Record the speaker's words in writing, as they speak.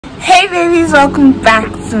Hey babies, welcome back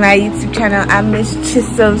to my YouTube channel. I'm Miss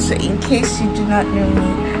Chisel, so in case you do not know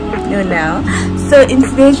me, know now. So in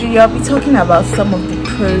today's video, I'll be talking about some of the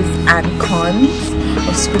pros and cons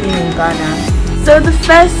of schooling in Ghana. So the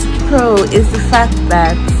first pro is the fact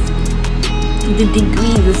that the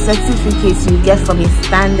degree, the certificate you get from a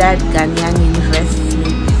standard Ghanaian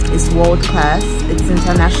university is world class. It's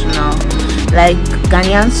international. Like,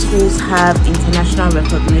 Ghanaian schools have international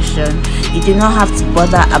recognition. You do not have to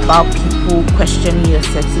bother about people questioning your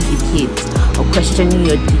certificate or questioning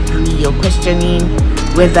your degree or questioning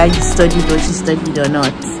whether you studied what you studied or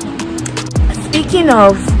not. Speaking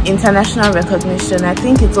of international recognition, I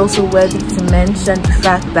think it's also worthy to mention the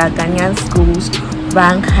fact that Ghanaian schools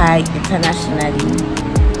rank high internationally.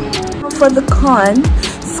 For the con,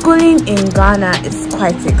 schooling in Ghana is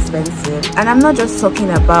quite expensive, and I'm not just talking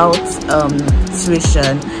about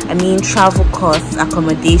tuition. I mean travel costs,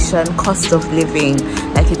 accommodation, cost of living.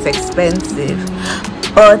 Like, it's expensive,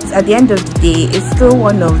 but at the end of the day, it's still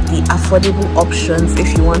one of the affordable options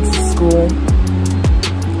if you want to school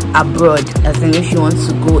abroad, as in if you want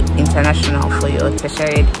to go international for your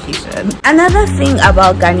tertiary education. Another thing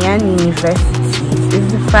about Ghanaian universities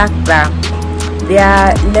is the fact that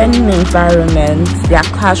their learning environment, their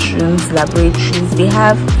classrooms, laboratories, they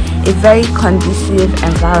have a very conducive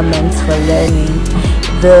environment for learning.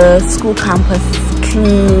 The school campus is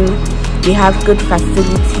clean, they have good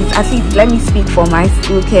facilities. At least let me speak for my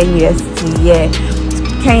school, KNUST. Yeah,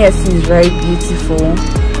 KNUST is very beautiful,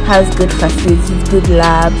 has good facilities, good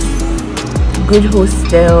labs, good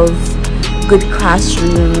hostels, good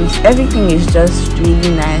classrooms. Everything is just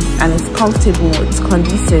really nice and it's comfortable, it's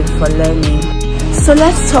conducive for learning. So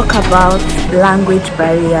let's talk about language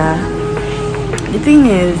barrier. The thing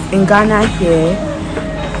is, in Ghana here,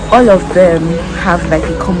 all of them have like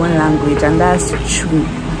a common language, and that's true.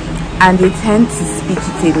 And they tend to speak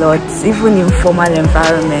it a lot, even in formal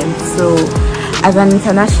environments. So as an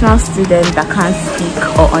international student that can't speak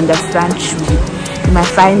or understand Twi, you might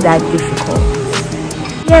find that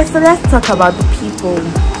difficult. Yeah, so let's talk about the people,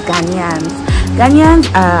 Ghanaians. Ghanaians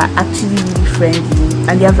are actually really friendly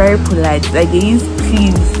and they are very polite. Like, they use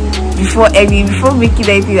please before making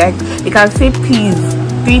anything. Like, they can say please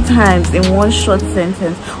 3 times in one short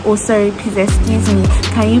sentence. Oh, sorry, please, excuse me,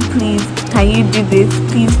 can you do this,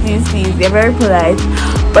 please. They're very polite.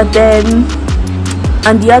 But then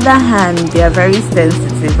on the other hand, they are very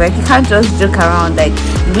sensitive. Like, you can't just joke around. Like,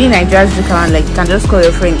 the way Nigerians joke around, like, you can just call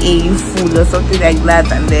your friend, hey, you fool, or something like that,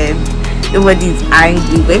 and then nobody's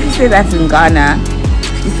angry. But if you say that in Ghana,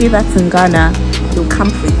 they'll come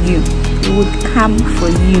for you. They would come for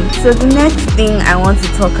you. So the next thing I want to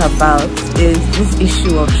talk about is this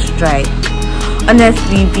issue of strike.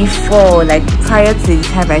 Honestly, before, like prior to the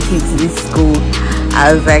time I came to this school,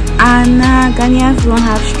 I was like, nah, Ghanaians don't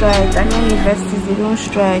have strike. Ghanaian universities, they don't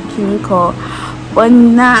strike, clinical. But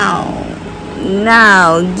now,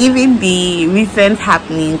 given the recent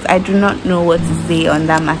happenings, I do not know what to say on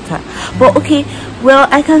that matter. But okay, well,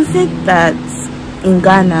 I can say that in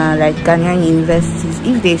Ghana, like Ghanaian universities,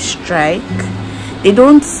 if they strike, they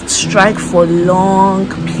don't strike for long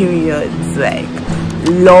periods, like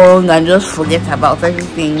long and just forget about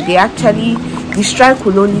everything. The strike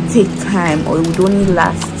will only take time, or it would only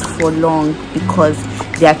last for long because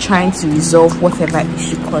they are trying to resolve whatever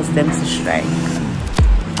issue caused them to strike.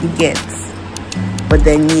 You get? But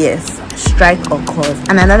then yes, strike occurs.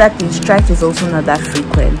 And another thing, strike is also not that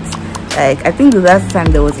frequent. Like, I think the last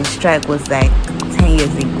time there was a strike was like 10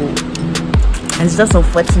 years ago, and it's just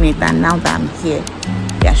unfortunate that now that I'm here,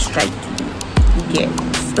 they are striking. You get?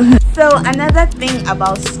 So another thing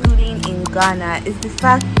about schooling in Ghana is the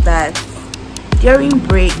fact that during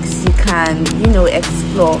breaks you can,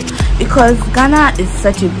 explore, because Ghana is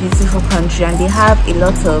such a beautiful country and they have a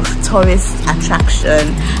lot of tourist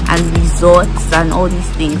attraction and resorts and all these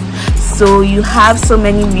things. So you have so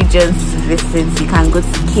many regions to visit. You can go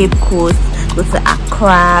to Cape Coast, go to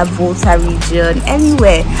Accra, Volta region,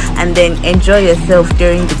 anywhere, and then enjoy yourself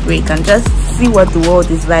during the break and just see what the world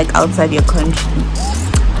is like outside your country.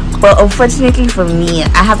 But unfortunately for me,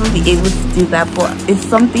 I haven't been able to do that, but it's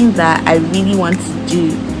something that I really want to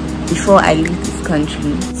do before I leave this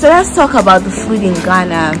country. So let's talk about the food in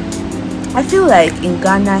Ghana. I feel like in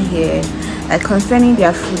Ghana here, like concerning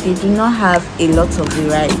their food, they do not have a lot of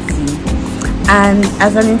variety. And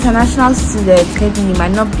as an international student, maybe you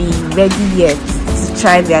might not be ready yet to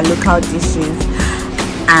try their local dishes,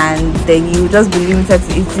 and then you just be limited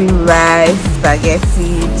to eating rice,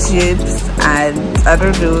 spaghetti, chips, and I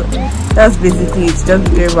don't know, that's basically it. Just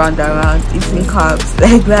going round and round eating carbs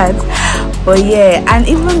like that. But yeah, and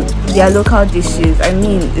even their local dishes, I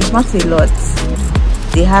mean, it's not a lot.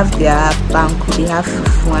 they have their banku, they have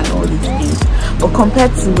fufu and all these things. But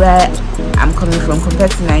compared to where I'm coming from,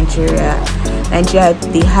 compared to Nigeria,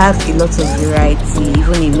 they have a lot of variety,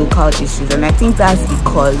 even in local dishes, and I think that's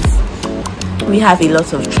because we have a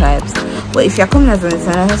lot of tribes. But if you're coming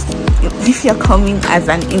as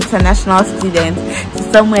an international student to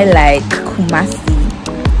somewhere like Kumasi,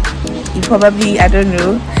 you probably, I don't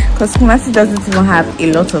know, because Kumasi doesn't even have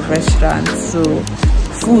a lot of restaurants, so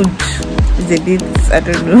food is a bit, I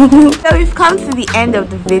don't know. So we've come to the end of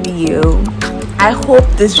the video. I hope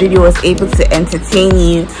this video was able to entertain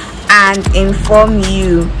you and inform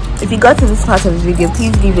you. If you got to this part of the video,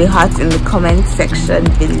 please leave a heart in the comment section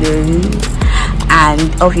below,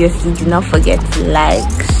 and obviously do not forget to like,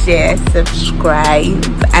 share, subscribe,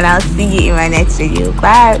 and I'll see you in my next video.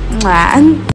 Bye.